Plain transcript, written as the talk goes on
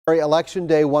Election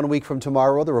day 1 week from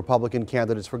tomorrow, the Republican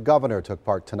candidates for governor took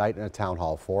part tonight in a town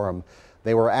hall forum.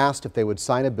 They were asked if they would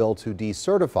sign a bill to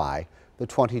decertify the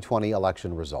 2020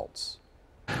 election results.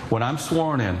 When I'm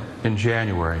sworn in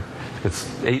January, it's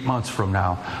 8 months from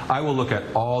now, I will look at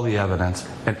all the evidence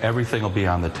and everything will be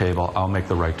on the table. I'll make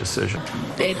the right decision.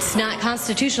 It's not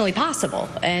constitutionally possible.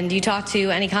 And you talk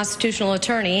to any constitutional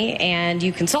attorney and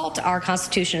you consult our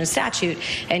Constitution and statute,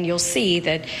 and you'll see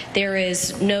that there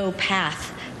is no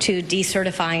path to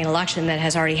decertifying an election that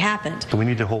has already happened. So we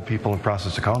need to hold people in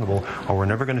process accountable, or we're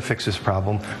never going to fix this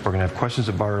problem. We're going to have questions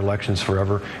about our elections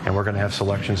forever, and we're going to have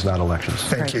selections, not elections.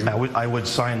 Thank you. I would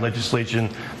sign legislation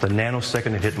the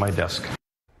nanosecond it hit my desk.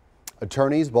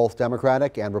 Attorneys, both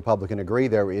Democratic and Republican, agree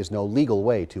there is no legal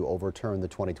way to overturn the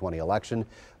 2020 election.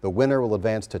 The winner will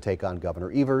advance to take on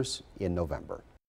Governor Evers in November.